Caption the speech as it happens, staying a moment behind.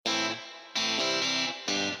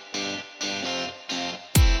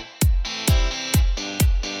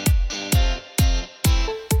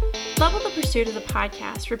the Pursuit is a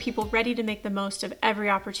podcast for people ready to make the most of every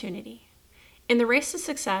opportunity. In the race to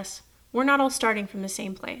success, we're not all starting from the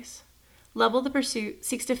same place. Level the Pursuit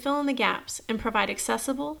seeks to fill in the gaps and provide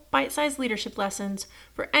accessible, bite-sized leadership lessons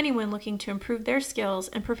for anyone looking to improve their skills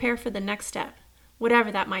and prepare for the next step, whatever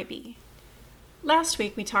that might be. Last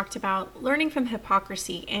week, we talked about learning from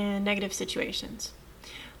hypocrisy and negative situations.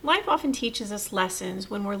 Life often teaches us lessons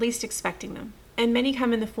when we're least expecting them, and many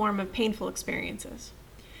come in the form of painful experiences.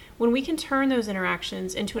 When we can turn those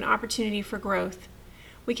interactions into an opportunity for growth,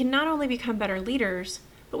 we can not only become better leaders,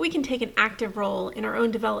 but we can take an active role in our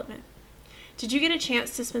own development. Did you get a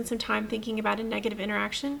chance to spend some time thinking about a negative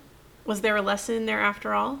interaction? Was there a lesson there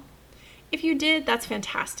after all? If you did, that's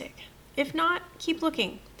fantastic. If not, keep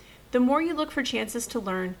looking. The more you look for chances to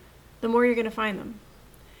learn, the more you're going to find them.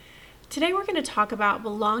 Today we're going to talk about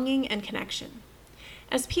belonging and connection.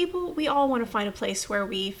 As people, we all want to find a place where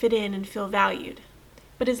we fit in and feel valued.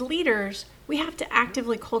 But as leaders, we have to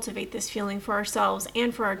actively cultivate this feeling for ourselves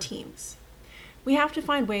and for our teams. We have to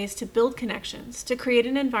find ways to build connections, to create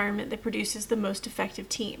an environment that produces the most effective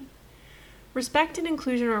team. Respect and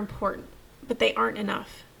inclusion are important, but they aren't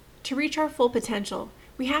enough. To reach our full potential,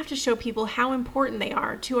 we have to show people how important they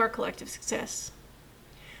are to our collective success.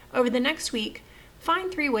 Over the next week,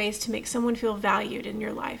 find 3 ways to make someone feel valued in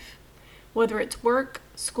your life. Whether it's work,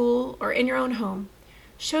 school, or in your own home,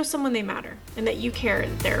 show someone they matter and that you care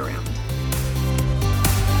that they're around.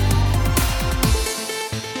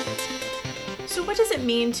 So what does it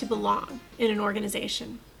mean to belong in an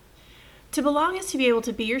organization? To belong is to be able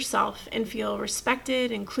to be yourself and feel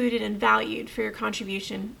respected, included, and valued for your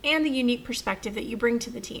contribution and the unique perspective that you bring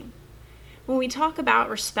to the team. When we talk about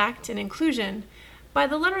respect and inclusion, by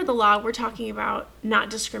the letter of the law, we're talking about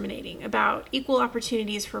not discriminating, about equal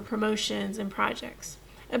opportunities for promotions and projects,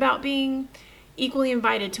 about being equally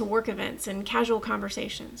invited to work events and casual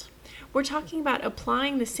conversations. We're talking about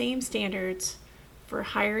applying the same standards for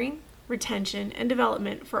hiring, retention, and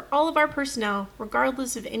development for all of our personnel,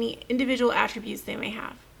 regardless of any individual attributes they may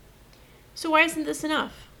have. So why isn't this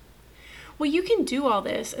enough? Well, you can do all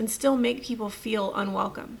this and still make people feel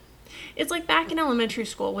unwelcome. It's like back in elementary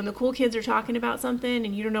school when the cool kids are talking about something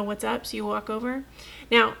and you don't know what's up, so you walk over.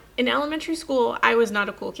 Now, in elementary school, I was not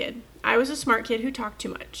a cool kid. I was a smart kid who talked too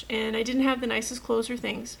much, and I didn't have the nicest clothes or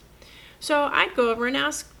things. So I'd go over and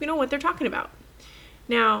ask, what they're talking about.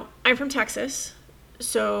 Now, I'm from Texas,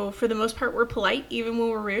 so for the most part, we're polite, even when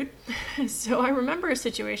we're rude. So I remember a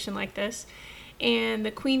situation like this, and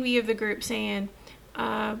the queen bee of the group saying,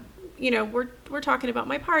 we're talking about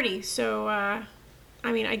my party, so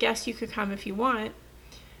I guess you could come if you want,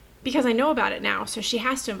 because I know about it now, so she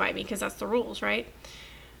has to invite me because that's the rules, right?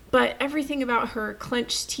 But everything about her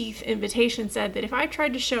clenched teeth invitation said that if I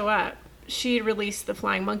tried to show up, she'd release the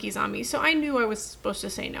flying monkeys on me, so I knew I was supposed to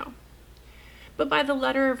say no. But by the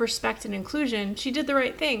letter of respect and inclusion, she did the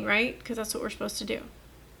right thing, right? Because that's what we're supposed to do.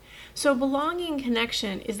 So belonging and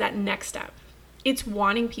connection is that next step. It's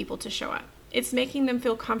wanting people to show up. It's making them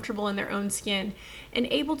feel comfortable in their own skin and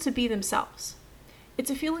able to be themselves.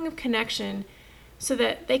 It's a feeling of connection so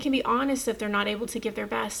that they can be honest if they're not able to give their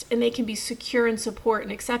best, and they can be secure in support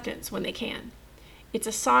and acceptance when they can. It's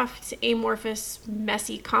a soft, amorphous,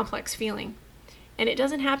 messy, complex feeling, and it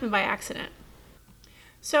doesn't happen by accident.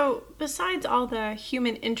 So besides all the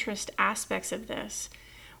human interest aspects of this,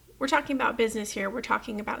 we're talking about business here, we're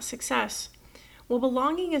talking about success. Well,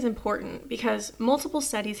 belonging is important because multiple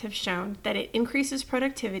studies have shown that it increases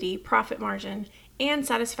productivity, profit margin, and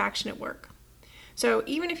satisfaction at work. So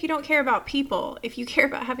even if you don't care about people, if you care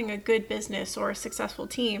about having a good business or a successful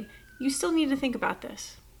team, you still need to think about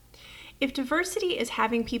this. If diversity is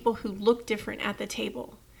having people who look different at the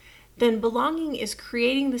table, then belonging is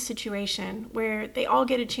creating the situation where they all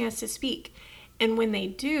get a chance to speak. And when they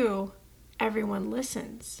do, everyone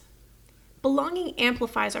listens. Belonging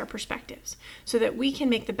amplifies our perspectives so that we can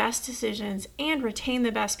make the best decisions and retain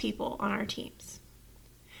the best people on our teams.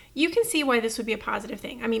 You can see why this would be a positive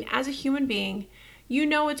thing. As a human being, you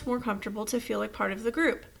know it's more comfortable to feel like part of the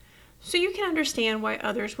group. So you can understand why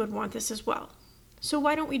others would want this as well. So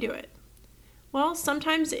why don't we do it? Well,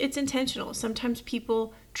 sometimes it's intentional. Sometimes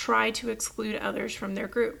people try to exclude others from their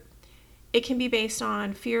group. It can be based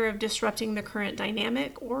on fear of disrupting the current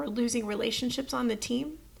dynamic or losing relationships on the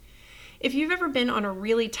team. If you've ever been on a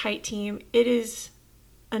really tight team, it is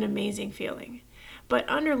an amazing feeling. But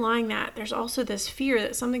underlying that, there's also this fear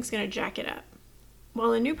that something's going to jack it up.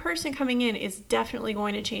 Well, a new person coming in is definitely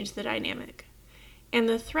going to change the dynamic. And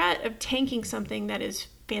the threat of tanking something that is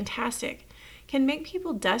fantastic can make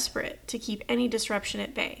people desperate to keep any disruption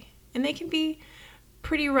at bay. And they can be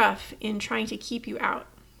pretty rough in trying to keep you out.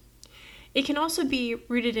 It can also be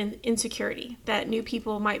rooted in insecurity, that new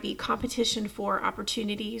people might be competition for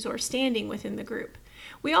opportunities or standing within the group.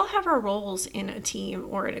 We all have our roles in a team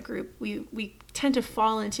or in a group. We tend to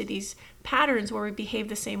fall into these patterns where we behave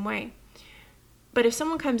the same way. But if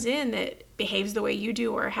someone comes in that behaves the way you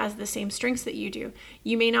do or has the same strengths that you do,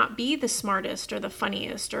 you may not be the smartest or the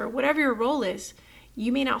funniest or whatever your role is.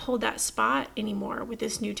 You may not hold that spot anymore with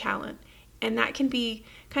this new talent. And that can be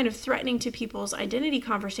kind of threatening to people's identity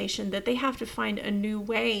conversation, that they have to find a new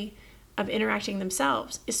way of interacting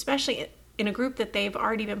themselves, especially in a group that they've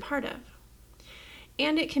already been part of.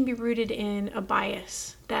 And it can be rooted in a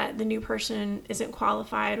bias that the new person isn't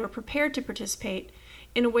qualified or prepared to participate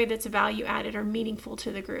in a way that's value added or meaningful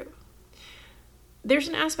to the group. There's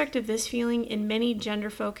an aspect of this feeling in many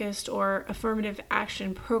gender-focused or affirmative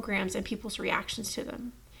action programs and people's reactions to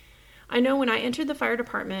them. I know when I entered the fire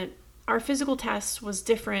department, our physical test was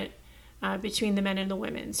different between the men and the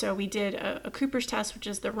women. So we did a Cooper's test, which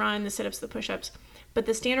is the run, the sit-ups, the push-ups, but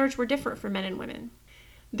the standards were different for men and women.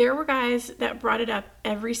 There were guys that brought it up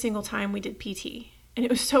every single time we did PT, and it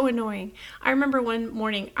was so annoying. I remember one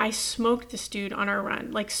morning I smoked this dude on our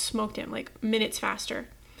run, like smoked him, like minutes faster.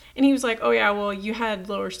 And he was like, oh yeah, well, you had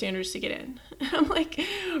lower standards to get in. I'm like,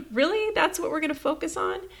 really? That's what we're going to focus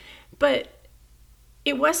on? But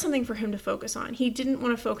it was something for him to focus on. He didn't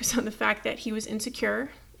want to focus on the fact that he was insecure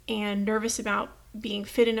and nervous about being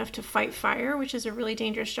fit enough to fight fire, which is a really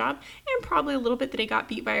dangerous job, and probably a little bit that he got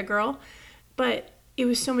beat by a girl. But it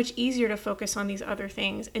was so much easier to focus on these other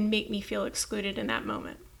things and make me feel excluded in that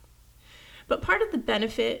moment. But part of the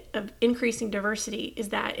benefit of increasing diversity is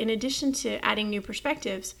that in addition to adding new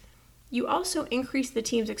perspectives, you also increase the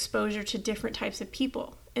team's exposure to different types of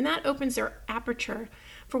people, and that opens their aperture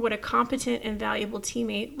for what a competent and valuable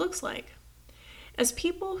teammate looks like. As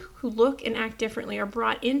people who look and act differently are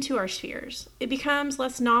brought into our spheres, it becomes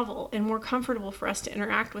less novel and more comfortable for us to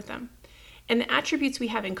interact with them, and the attributes we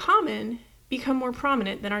have in common become more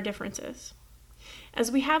prominent than our differences.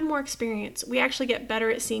 As we have more experience, we actually get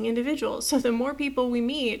better at seeing individuals. So the more people we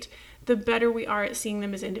meet, the better we are at seeing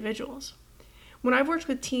them as individuals. When I've worked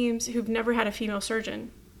with teams who've never had a female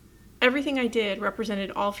surgeon, everything I did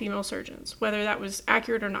represented all female surgeons, whether that was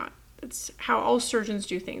accurate or not. It's how all surgeons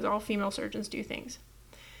do things. All female surgeons do things.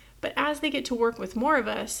 But as they get to work with more of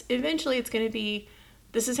us, eventually it's going to be,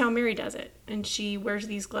 this is how Mary does it, and she wears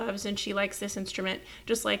these gloves, and she likes this instrument,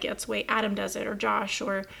 just like that's the way Adam does it, or Josh,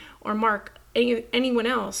 or Mark, anyone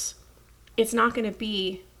else. It's not going to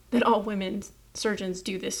be that all women surgeons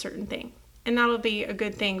do this certain thing, and that'll be a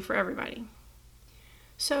good thing for everybody.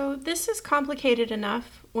 So this is complicated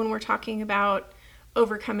enough when we're talking about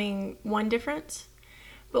overcoming one difference,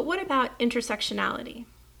 but what about intersectionality?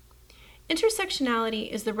 Intersectionality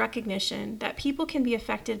is the recognition that people can be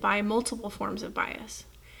affected by multiple forms of bias,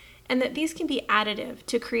 and that these can be additive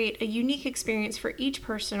to create a unique experience for each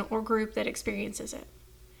person or group that experiences it.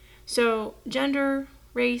 So gender,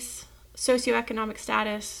 race, socioeconomic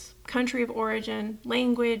status, country of origin,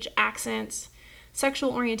 language, accents,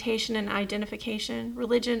 sexual orientation and identification,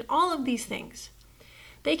 religion, all of these things.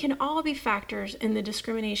 They can all be factors in the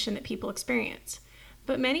discrimination that people experience,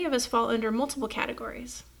 but many of us fall under multiple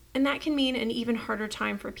categories. And that can mean an even harder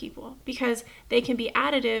time for people because they can be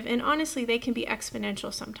additive and honestly, they can be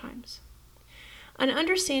exponential sometimes. An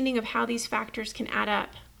understanding of how these factors can add up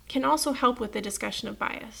can also help with the discussion of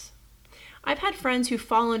bias. I've had friends who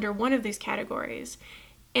fall under one of these categories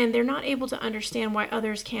and they're not able to understand why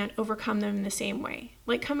others can't overcome them in the same way.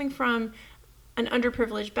 Like coming from an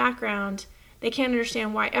underprivileged background, they can't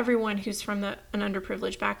understand why everyone who's from an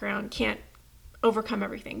underprivileged background can't overcome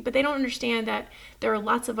everything, but they don't understand that there are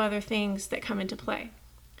lots of other things that come into play.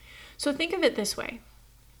 So think of it this way.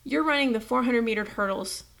 You're running the 400-meter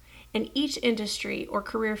hurdles, and each industry or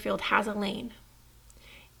career field has a lane.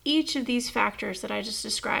 Each of these factors that I just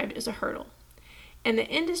described is a hurdle, and the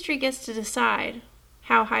industry gets to decide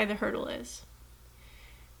how high the hurdle is.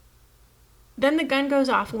 Then the gun goes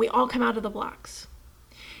off, and we all come out of the blocks.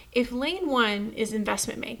 If lane 1 is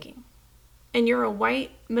investment banking, and you're a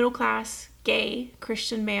white, middle-class, gay,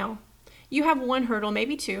 Christian male, you have one hurdle,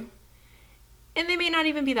 maybe two, and they may not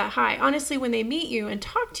even be that high. Honestly, when they meet you and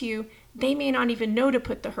talk to you, they may not even know to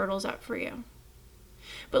put the hurdles up for you.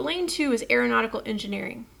 But lane 2 is aeronautical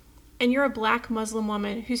engineering, and you're a black Muslim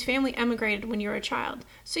woman whose family emigrated when you were a child,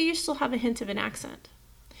 so you still have a hint of an accent.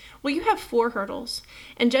 Well, you have 4 hurdles,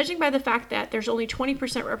 and judging by the fact that there's only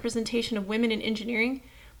 20% representation of women in engineering,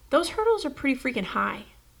 those hurdles are pretty freaking high.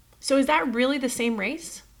 So is that really the same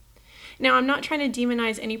race? Now, I'm not trying to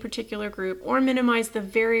demonize any particular group or minimize the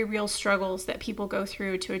very real struggles that people go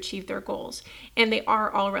through to achieve their goals, and they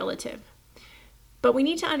are all relative. But we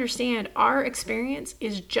need to understand our experience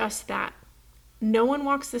is just that. No one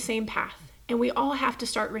walks the same path, and we all have to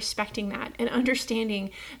start respecting that and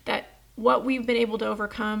understanding that what we've been able to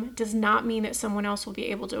overcome does not mean that someone else will be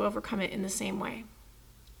able to overcome it in the same way.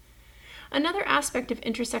 Another aspect of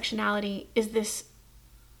intersectionality is this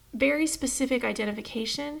very specific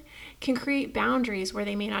identification can create boundaries where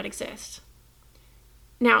they may not exist.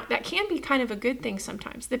 Now, that can be kind of a good thing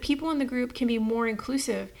sometimes. The people in the group can be more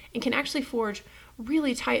inclusive and can actually forge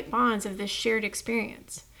really tight bonds of this shared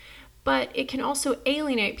experience. But it can also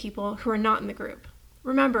alienate people who are not in the group.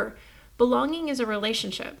 Remember, belonging is a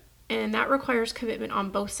relationship, and that requires commitment on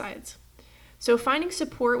both sides. So finding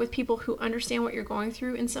support with people who understand what you're going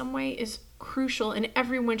through in some way is crucial, and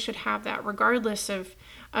everyone should have that regardless of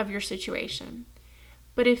your situation.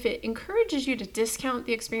 But if it encourages you to discount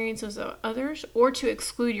the experiences of others or to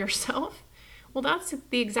exclude yourself, well, that's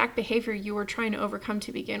the exact behavior you were trying to overcome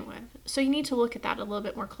to begin with. So you need to look at that a little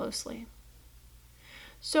bit more closely.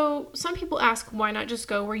 So some people ask, why not just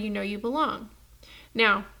go where you know you belong?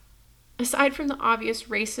 Now, aside from the obvious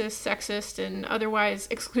racist, sexist, and otherwise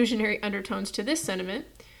exclusionary undertones to this sentiment,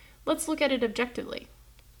 let's look at it objectively.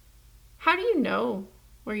 How do you know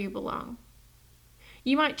where you belong?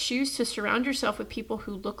 You might choose to surround yourself with people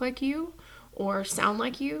who look like you or sound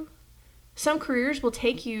like you. Some careers will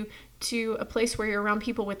take you to a place where you're around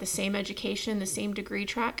people with the same education, the same degree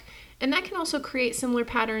track, and that can also create similar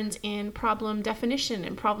patterns in problem definition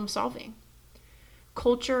and problem solving.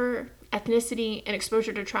 Culture, ethnicity, and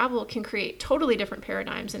exposure to travel can create totally different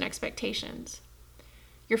paradigms and expectations.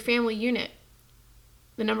 Your family unit,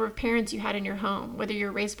 the number of parents you had in your home, whether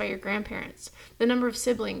you're raised by your grandparents, the number of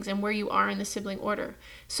siblings and where you are in the sibling order,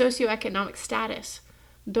 socioeconomic status,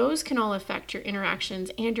 those can all affect your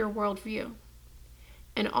interactions and your worldview.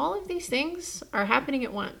 And all of these things are happening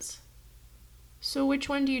at once. So which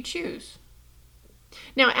one do you choose?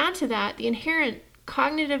 Now add to that the inherent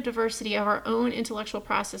cognitive diversity of our own intellectual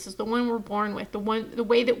processes, the one we're born with, the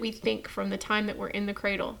way that we think from the time that we're in the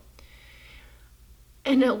cradle.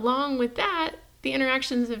 And along with that, the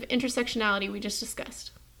interactions of intersectionality we just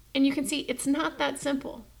discussed. And you can see it's not that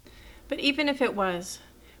simple. But even if it was,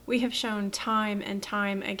 we have shown time and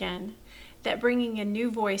time again that bringing in new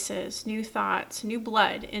voices, new thoughts, new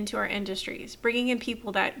blood into our industries, bringing in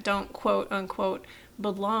people that don't quote unquote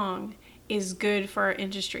belong is good for our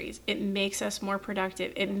industries. It makes us more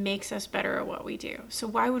productive. It makes us better at what we do. So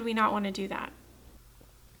why would we not want to do that?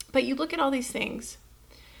 But you look at all these things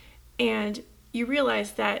and you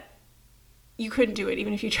realize that you couldn't do it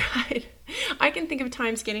even if you tried. I can think of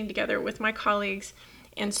times getting together with my colleagues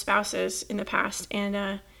and spouses in the past,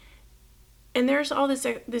 and there's all this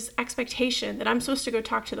expectation that I'm supposed to go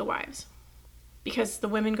talk to the wives because the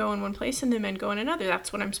women go in one place and the men go in another.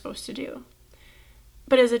 That's what I'm supposed to do.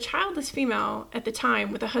 But as a childless female at the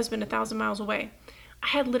time with a husband 1,000 miles away, I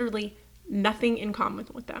had literally nothing in common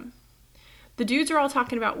with them. The dudes are all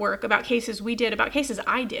talking about work, about cases we did, about cases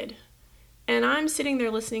I did. And I'm sitting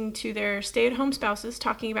there listening to their stay-at-home spouses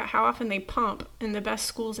talking about how often they pump in the best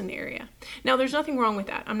schools in the area. Now, there's nothing wrong with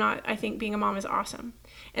that. I think being a mom is awesome.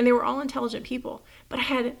 And they were all intelligent people, but I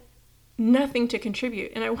had nothing to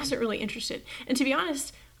contribute, and I wasn't really interested. And to be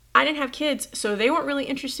honest, I didn't have kids, so they weren't really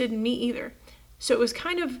interested in me either. So it was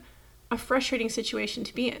kind of a frustrating situation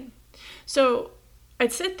to be in. So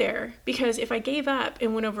I'd sit there because if I gave up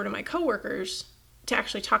and went over to my coworkers to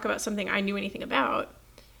actually talk about something I knew anything about,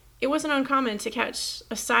 it wasn't uncommon to catch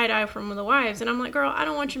a side eye from one of the wives. And I'm like, girl, I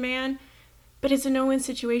don't want your man. But it's a no-win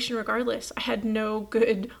situation regardless. I had no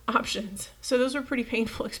good options. So those were pretty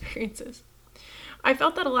painful experiences. I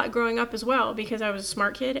felt that a lot growing up as well because I was a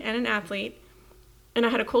smart kid and an athlete. And I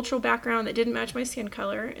had a cultural background that didn't match my skin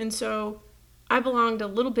color. And so I belonged a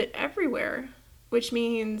little bit everywhere, which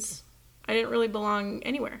means I didn't really belong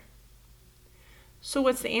anywhere. So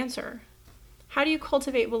what's the answer? How do you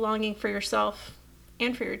cultivate belonging for yourself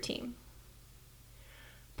and for your team?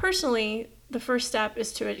 Personally, the first step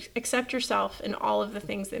is to accept yourself and all of the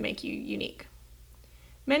things that make you unique.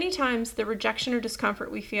 Many times, the rejection or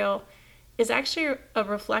discomfort we feel is actually a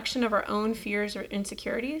reflection of our own fears or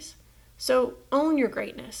insecurities. So own your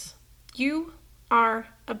greatness. You are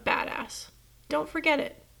a badass. Don't forget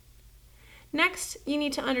it. Next, you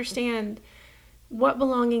need to understand what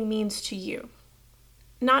belonging means to you.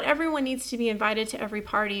 Not everyone needs to be invited to every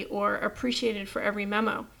party or appreciated for every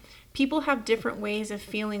memo. People have different ways of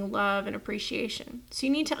feeling love and appreciation, so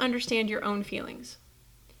you need to understand your own feelings.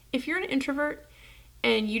 If you're an introvert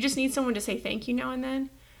and you just need someone to say thank you now and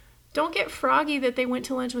then, don't get froggy that they went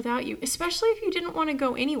to lunch without you, especially if you didn't want to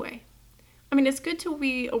go anyway. I mean, it's good to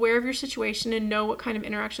be aware of your situation and know what kind of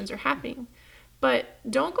interactions are happening, But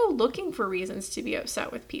don't go looking for reasons to be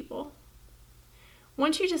upset with people.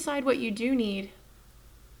 Once you decide what you do need,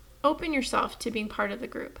 open yourself to being part of the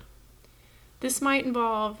group. This might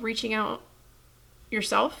involve reaching out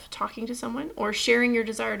yourself, talking to someone, or sharing your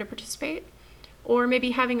desire to participate, or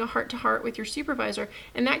maybe having a heart-to-heart with your supervisor.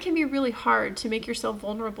 And that can be really hard to make yourself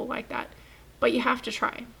vulnerable like that, but you have to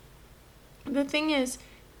try. The thing is,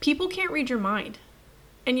 people can't read your mind.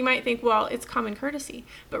 And you might think, well, it's common courtesy.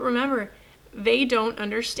 But remember, they don't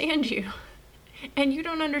understand you, and you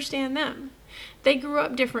don't understand them. They grew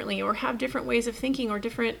up differently or have different ways of thinking or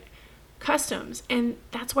different customs, and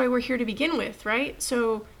that's why we're here to begin with, right?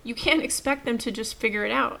 So you can't expect them to just figure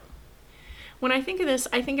it out. When I think of this,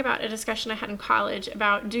 I think about a discussion I had in college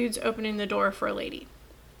about dudes opening the door for a lady.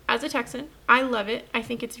 As a Texan, I love it. I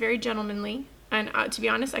think it's very gentlemanly, and to be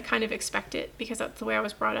honest, I kind of expect it because that's the way I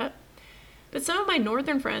was brought up. But some of my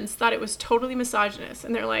northern friends thought it was totally misogynist,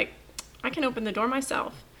 and they're like, I can open the door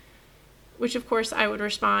myself. Which, of course, I would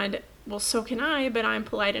respond, well, so can I, but I'm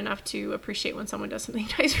polite enough to appreciate when someone does something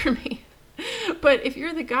nice for me. But if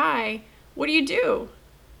you're the guy, what do?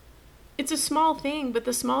 It's a small thing, but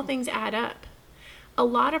the small things add up. A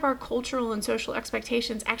lot of our cultural and social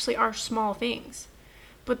expectations actually are small things,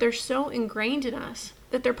 but they're so ingrained in us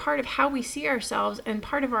that they're part of how we see ourselves and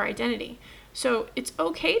part of our identity. So it's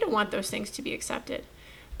okay to want those things to be accepted,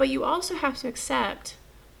 but you also have to accept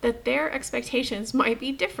that their expectations might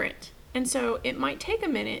be different. And so it might take a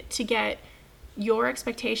minute to get your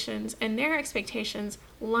expectations and their expectations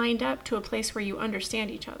lined up to a place where you understand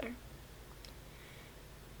each other.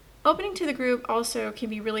 Opening to the group also can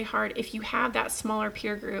be really hard if you have that smaller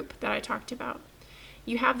peer group that I talked about.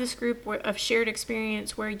 You have this group of shared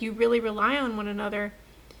experience where you really rely on one another.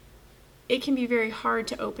 It can be very hard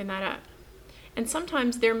to open that up. And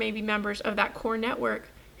sometimes there may be members of that core network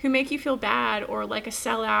who make you feel bad or like a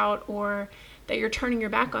sellout, or that you're turning your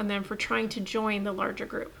back on them for trying to join the larger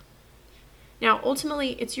group. Now,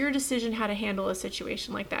 ultimately, it's your decision how to handle a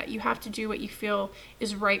situation like that. You have to do what you feel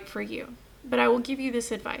is right for you. But I will give you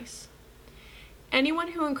this advice.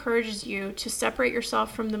 Anyone who encourages you to separate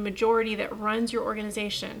yourself from the majority that runs your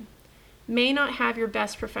organization may not have your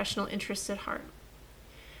best professional interests at heart.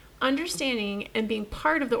 Understanding and being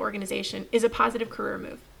part of the organization is a positive career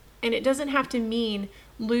move, and it doesn't have to mean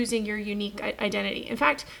losing your unique identity. In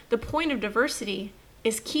fact, the point of diversity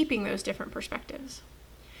is keeping those different perspectives.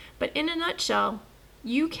 But in a nutshell,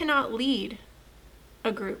 you cannot lead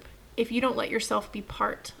a group if you don't let yourself be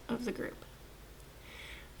part of the group.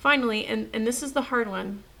 Finally, and this is the hard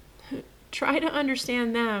one, try to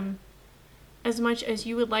understand them as much as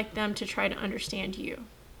you would like them to try to understand you.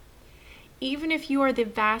 Even if you are the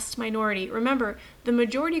vast minority, remember, the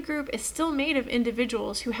majority group is still made of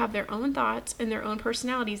individuals who have their own thoughts and their own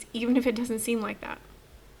personalities, even if it doesn't seem like that.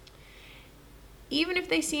 Even if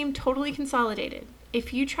they seem totally consolidated,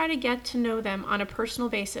 if you try to get to know them on a personal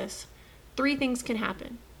basis, 3 things can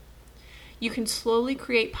happen. You can slowly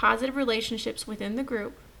create positive relationships within the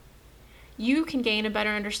group. You can gain a better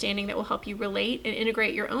understanding that will help you relate and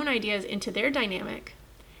integrate your own ideas into their dynamic.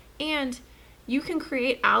 And you can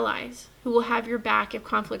create allies who will have your back if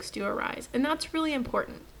conflicts do arise. And that's really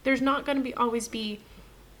important. There's not going to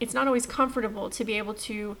it's not always comfortable to be able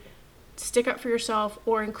to stick up for yourself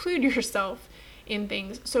or include yourself in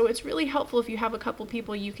things. So it's really helpful if you have a couple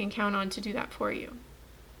people you can count on to do that for you.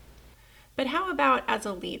 But how about as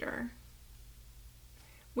a leader?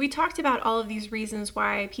 We talked about all of these reasons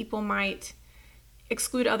why people might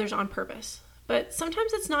exclude others on purpose, but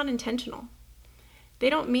sometimes it's not intentional. They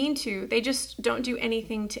don't mean to, they just don't do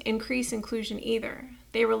anything to increase inclusion either.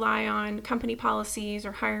 They rely on company policies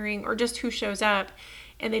or hiring or just who shows up,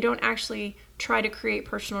 and they don't actually try to create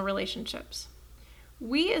personal relationships.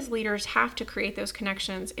 We as leaders have to create those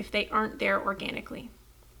connections if they aren't there organically.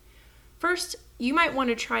 First, you might want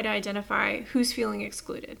to try to identify who's feeling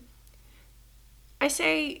excluded. I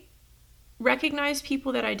say recognize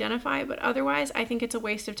people that identify, but otherwise I think it's a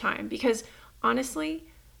waste of time because honestly,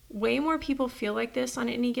 way more people feel like this on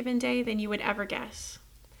any given day than you would ever guess.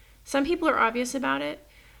 Some people are obvious about it,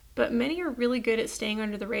 but many are really good at staying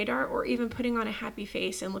under the radar or even putting on a happy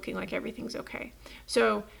face and looking like everything's okay.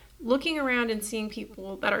 So looking around and seeing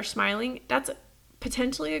people that are smiling, that's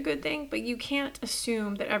potentially a good thing, but you can't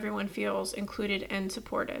assume that everyone feels included and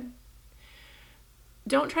supported.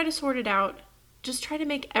 Don't try to sort it out. Just try to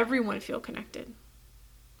make everyone feel connected.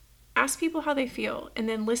 Ask people how they feel and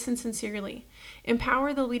then listen sincerely.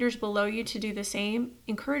 Empower the leaders below you to do the same.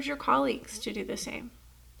 Encourage your colleagues to do the same.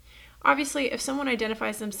 Obviously, if someone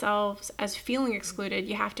identifies themselves as feeling excluded,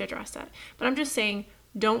 you have to address that. But I'm just saying,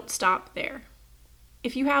 don't stop there.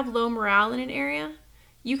 If you have low morale in an area,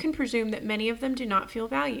 you can presume that many of them do not feel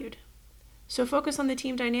valued. So focus on the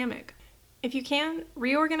team dynamic. If you can,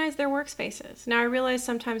 reorganize their workspaces. Now, I realize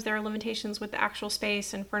sometimes there are limitations with the actual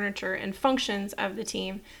space and furniture and functions of the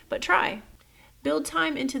team, but try. Build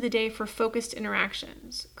time into the day for focused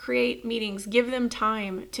interactions. Create meetings. Give them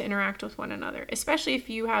time to interact with one another, especially if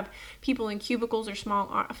you have people in cubicles or small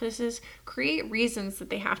offices. Create reasons that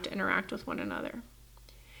they have to interact with one another.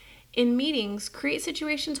 In meetings, create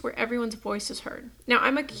situations where everyone's voice is heard. Now,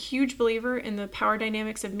 I'm a huge believer in the power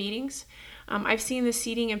dynamics of meetings. I've seen the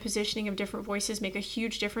seating and positioning of different voices make a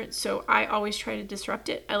huge difference, so I always try to disrupt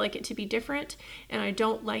it. I like it to be different, and I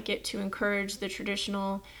don't like it to encourage the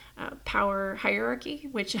traditional power hierarchy,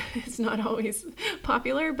 which is not always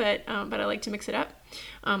popular, but I like to mix it up.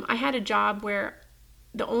 I had a job where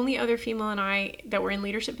the only other female and I that were in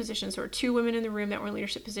leadership positions, or 2 women in the room that were in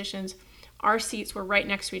leadership positions, our seats were right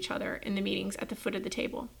next to each other in the meetings at the foot of the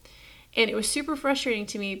table. And it was super frustrating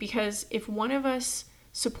to me because if one of us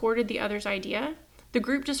supported the other's idea, the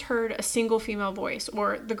group just heard a single female voice,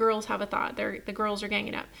 or the girls have a thought, the girls are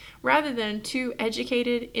ganging up, rather than 2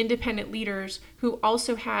 educated, independent leaders who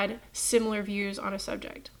also had similar views on a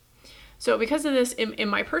subject. So because of this, in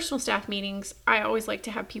my personal staff meetings, I always like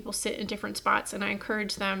to have people sit in different spots, and I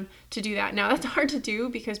encourage them to do that. Now, that's hard to do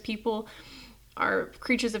because people are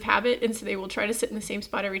creatures of habit, and so they will try to sit in the same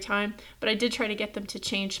spot every time, but I did try to get them to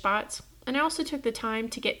change spots. And I also took the time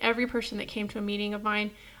to get every person that came to a meeting of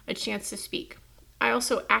mine a chance to speak. I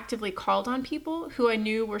also actively called on people who I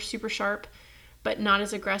knew were super sharp, but not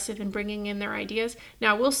as aggressive in bringing in their ideas.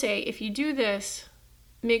 Now, I will say, if you do this,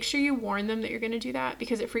 make sure you warn them that you're going to do that,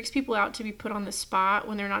 because it freaks people out to be put on the spot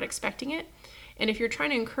when they're not expecting it. And if you're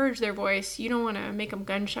trying to encourage their voice, you don't want to make them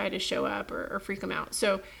gun shy to show up or freak them out.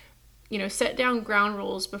 So, set down ground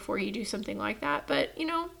rules before you do something like that. But,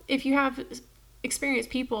 if you have experienced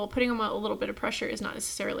people, putting them a little bit of pressure is not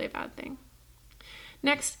necessarily a bad thing.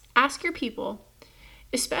 Next, ask your people,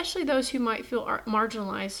 especially those who might feel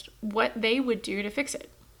marginalized, what they would do to fix it.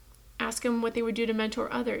 Ask them what they would do to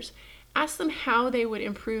mentor others. Ask them how they would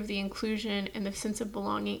improve the inclusion and the sense of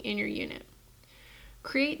belonging in your unit.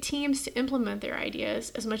 Create teams to implement their ideas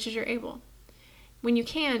as much as you're able. When you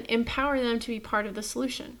can, empower them to be part of the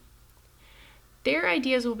solution. Their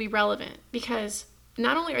ideas will be relevant because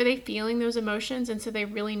not only are they feeling those emotions, and so they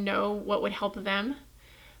really know what would help them,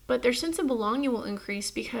 but their sense of belonging will increase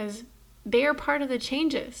because they are part of the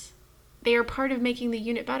changes. They are part of making the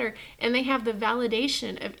unit better, and they have the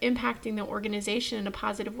validation of impacting the organization in a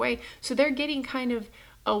positive way. So they're getting kind of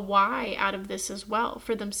a why out of this as well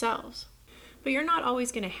for themselves. But you're not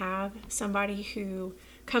always going to have somebody who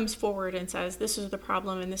comes forward and says, this is the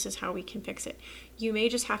problem and this is how we can fix it. You may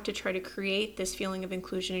just have to try to create this feeling of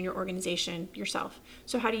inclusion in your organization yourself.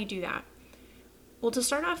 So how do you do that? Well, to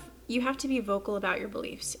start off, you have to be vocal about your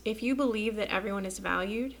beliefs. If you believe that everyone is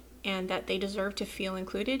valued and that they deserve to feel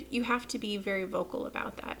included, you have to be very vocal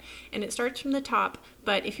about that. And it starts from the top,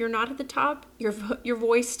 but if you're not at the top, your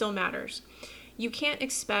voice still matters. You can't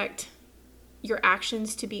expect your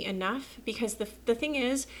actions to be enough, because the thing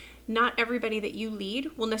is, not everybody that you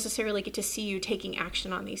lead will necessarily get to see you taking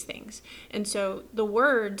action on these things. And so the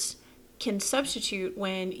words can substitute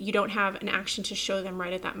when you don't have an action to show them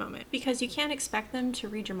right at that moment, because you can't expect them to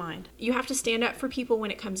read your mind. You have to stand up for people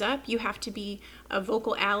when it comes up. You have to be a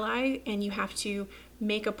vocal ally, and you have to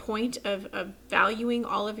make a point of valuing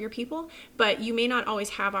all of your people, but you may not always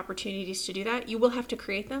have opportunities to do that. You will have to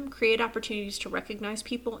create them, create opportunities to recognize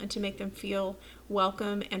people and to make them feel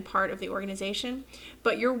welcome and part of the organization.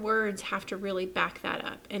 But your words have to really back that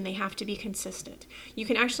up, and they have to be consistent. You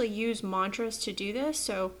can actually use mantras to do this.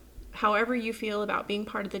 So however you feel about being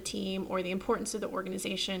part of the team or the importance of the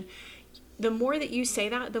organization, the more that you say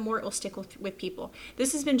that, the more it will stick with people.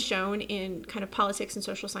 This has been shown in kind of politics and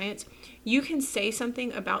social science. You can say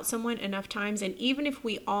something about someone enough times, and even if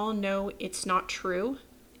we all know it's not true,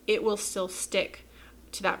 it will still stick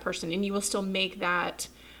to that person, and you will still make that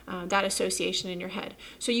association in your head.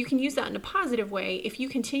 So you can use that in a positive way. If you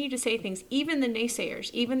continue to say things, even the naysayers,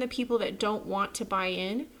 even the people that don't want to buy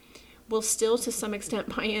in, will still to some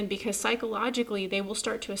extent buy in, because psychologically they will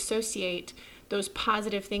start to associate those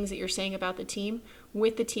positive things that you're saying about the team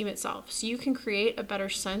with the team itself. So you can create a better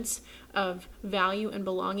sense of value and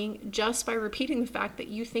belonging just by repeating the fact that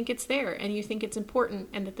you think it's there and you think it's important,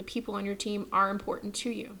 and that the people on your team are important to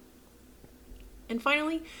you. And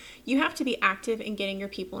finally, you have to be active in getting your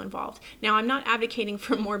people involved. Now, I'm not advocating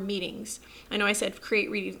for more meetings. I know I said create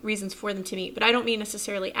reasons for them to meet, but I don't mean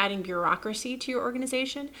necessarily adding bureaucracy to your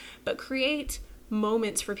organization, but create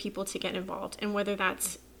moments for people to get involved. And whether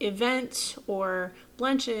that's events or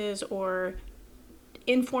lunches or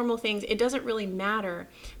informal things, it doesn't really matter,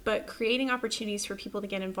 but creating opportunities for people to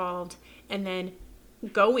get involved and then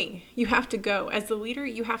going. You have to go. As the leader,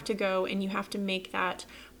 you have to go and you have to make that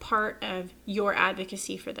part of your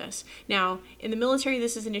advocacy for this. Now, in the military,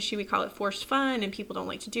 this is an issue. We call it forced fun and people don't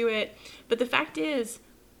like to do it. But the fact is,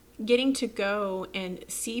 getting to go and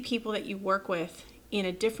see people that you work with in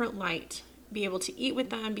a different light, be able to eat with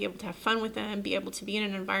them, be able to have fun with them, be able to be in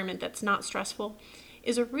an environment that's not stressful,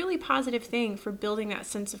 is a really positive thing for building that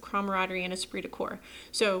sense of camaraderie and esprit de corps.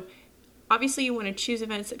 So obviously you want to choose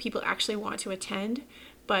events that people actually want to attend,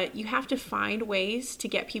 but you have to find ways to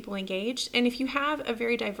get people engaged. And if you have a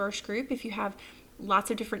very diverse group, if you have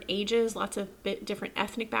lots of different ages, lots of different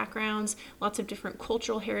ethnic backgrounds, lots of different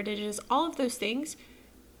cultural heritages, all of those things,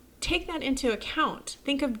 take that into account.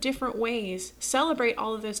 Think of different ways, celebrate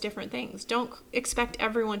all of those different things. Don't expect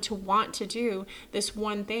everyone to want to do this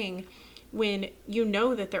one thing when you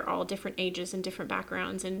know that they're all different ages and different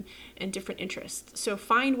backgrounds and different interests. So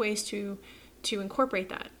find ways to incorporate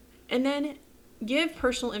that. And then give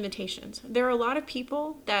personal invitations. There are a lot of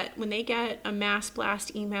people that when they get a mass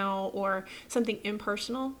blast email or something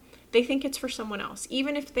impersonal, they think it's for someone else.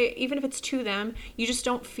 Even if it's to them, you just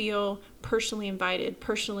don't feel personally invited,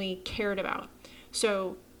 personally cared about.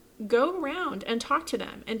 So go around and talk to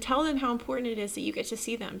them and tell them how important it is that you get to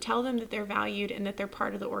see them. Tell them that they're valued and that they're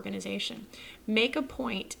part of the organization. Make a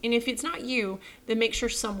point, and if it's not you, then make sure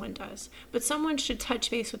someone does. But someone should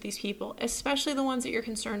touch base with these people, especially the ones that you're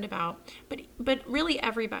concerned about, but really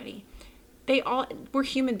everybody. We're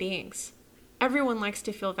human beings. Everyone likes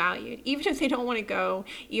to feel valued. Even if they don't want to go,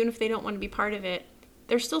 even if they don't want to be part of it,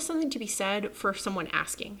 there's still something to be said for someone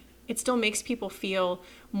asking. It still makes people feel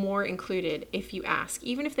more included if you ask,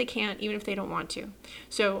 even if they can't, even if they don't want to.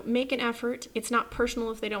 So make an effort. It's not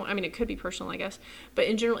personal if they don't, it could be personal, I guess, but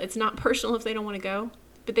in general, it's not personal if they don't want to go,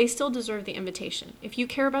 but they still deserve the invitation. If you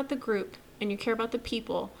care about the group and you care about the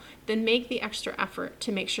people, then make the extra effort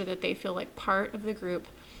to make sure that they feel like part of the group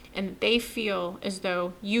and they feel as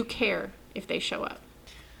though you care if they show up.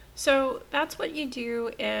 So that's what you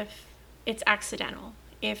do if it's accidental.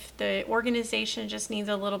 If the organization just needs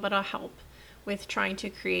a little bit of help with trying to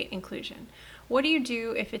create inclusion. What do you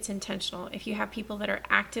do if it's intentional, if you have people that are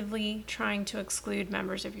actively trying to exclude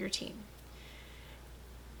members of your team?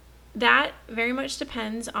 That very much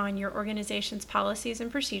depends on your organization's policies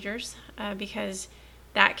and procedures, because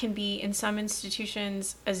that can be, in some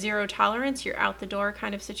institutions, a zero tolerance, you're out the door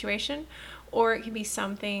kind of situation, or it can be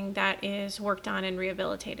something that is worked on and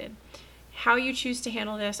rehabilitated. How you choose to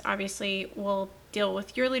handle this obviously will deal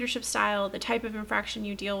with your leadership style, the type of infraction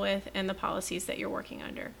you deal with, and the policies that you're working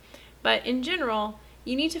under. But in general,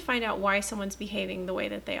 you need to find out why someone's behaving the way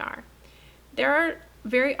that they are. There are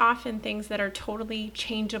very often things that are totally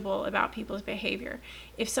changeable about people's behavior.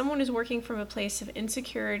 If someone is working from a place of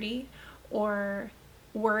insecurity or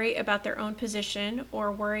worry about their own position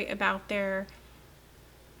or worry about their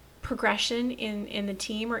progression in the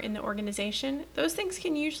team or in the organization, those things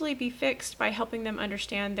can usually be fixed by helping them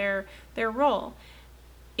understand their role.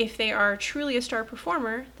 If they are truly a star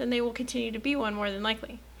performer, then they will continue to be one more than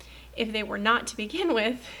likely. If they were not to begin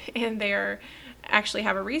with and they actually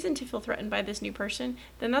have a reason to feel threatened by this new person,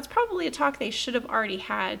 then that's probably a talk they should have already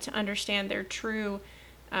had to understand their true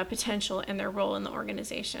potential and their role in the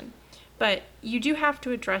organization. But you do have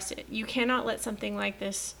to address it. You cannot let something like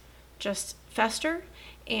this just fester,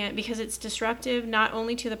 and because it's disruptive not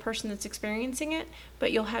only to the person that's experiencing it,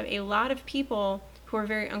 but you'll have a lot of people who are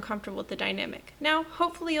very uncomfortable with the dynamic. Now,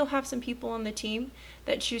 hopefully you'll have some people on the team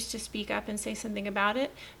that choose to speak up and say something about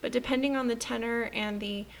it, but depending on the tenor and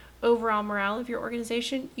the overall morale of your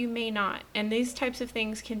organization, you may not. And these types of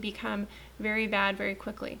things can become very bad very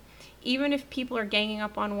quickly. Even if people are ganging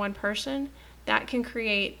up on one person, that can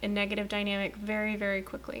create a negative dynamic very, very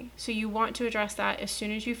quickly. So you want to address that as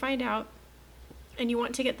soon as you find out, and you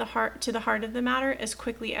want to get to the heart of the matter as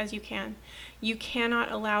quickly as you can. You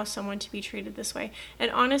cannot allow someone to be treated this way.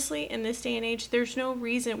 And honestly, in this day and age, there's no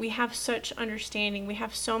reason. We have such understanding. We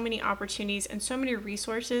have so many opportunities and so many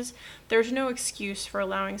resources. There's no excuse for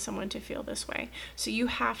allowing someone to feel this way. So you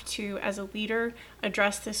have to, as a leader,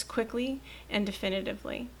 address this quickly and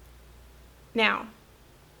definitively. Now,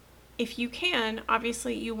 if you can,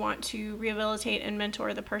 obviously you want to rehabilitate and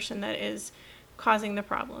mentor the person that is causing the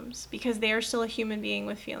problems, because they are still a human being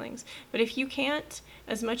with feelings. But if you can't,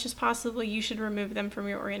 as much as possible, you should remove them from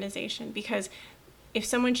your organization, because if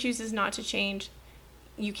someone chooses not to change,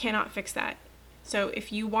 you cannot fix that. So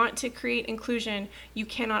if you want to create inclusion, you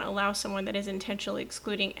cannot allow someone that is intentionally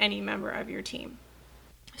excluding any member of your team.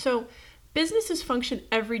 So businesses function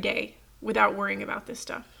every day without worrying about this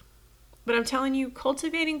stuff. but I'm telling you,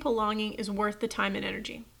 cultivating belonging is worth the time and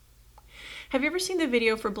energy. Have you ever seen the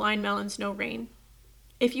video for Blind Melon's No Rain?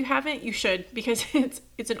 If you haven't, you should, because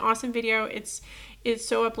it's an awesome video. It's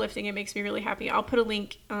so uplifting. It makes me really happy. I'll put a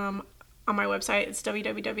link on my website. It's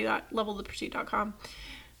www.levelthepursuit.com.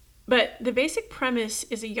 But the basic premise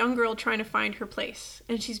is a young girl trying to find her place,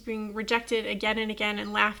 and she's being rejected again and again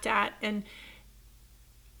and laughed at, and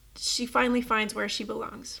she finally finds where she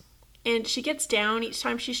belongs. And she gets down each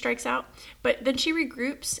time she strikes out, but then she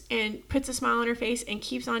regroups and puts a smile on her face and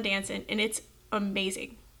keeps on dancing, and it's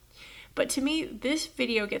amazing. But to me, this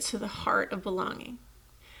video gets to the heart of belonging.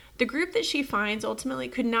 The group that she finds ultimately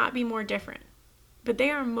could not be more different, but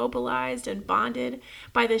they are mobilized and bonded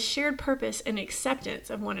by this shared purpose and acceptance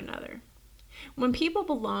of one another. When people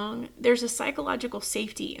belong, there's a psychological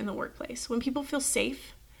safety in the workplace. When people feel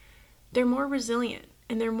safe, they're more resilient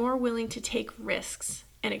and they're more willing to take risks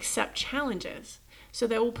and accept challenges. So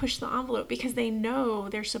they will push the envelope because they know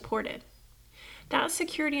they're supported. That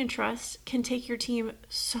security and trust can take your team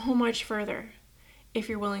so much further if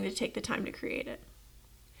you're willing to take the time to create it.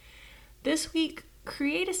 This week,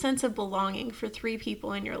 create a sense of belonging for 3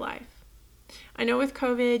 people in your life. I know with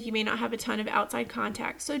COVID, you may not have a ton of outside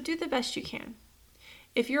contact, so do the best you can.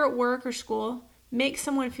 If you're at work or school, make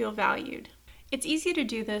someone feel valued. It's easy to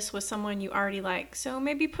do this with someone you already like, so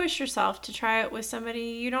maybe push yourself to try it with somebody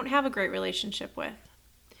you don't have a great relationship with.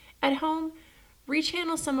 At home,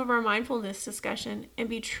 rechannel some of our mindfulness discussion and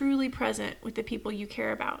be truly present with the people you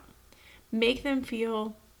care about. Make them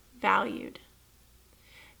feel valued.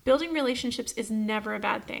 Building relationships is never a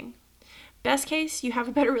bad thing. Best case, you have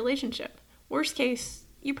a better relationship. Worst case,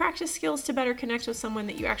 you practice skills to better connect with someone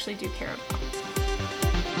that you actually do care about.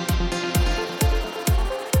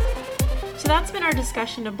 So that's been our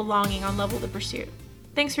discussion of belonging on Level the Pursuit.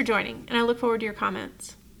 Thanks for joining, and I look forward to your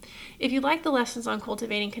comments. If you like the lessons on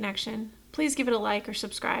cultivating connection, please give it a like or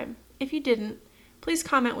subscribe. If you didn't, please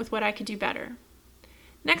comment with what I could do better.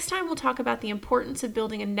 Next time, we'll talk about the importance of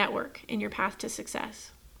building a network in your path to success.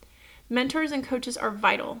 Mentors and coaches are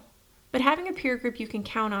vital, but having a peer group you can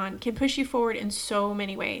count on can push you forward in so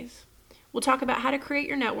many ways. We'll talk about how to create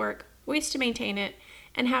your network, ways to maintain it,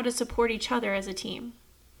 and how to support each other as a team.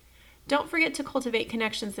 Don't forget to cultivate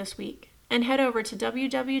connections this week, and head over to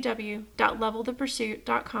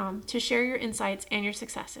www.levelthepursuit.com to share your insights and your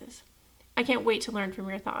successes. I can't wait to learn from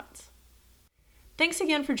your thoughts. Thanks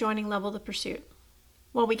again for joining Level the Pursuit.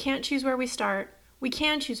 While we can't choose where we start, we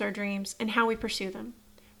can choose our dreams and how we pursue them.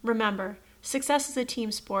 Remember, success is a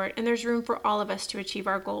team sport, and there's room for all of us to achieve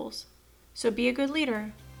our goals. So be a good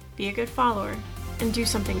leader, be a good follower, and do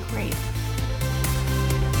something great.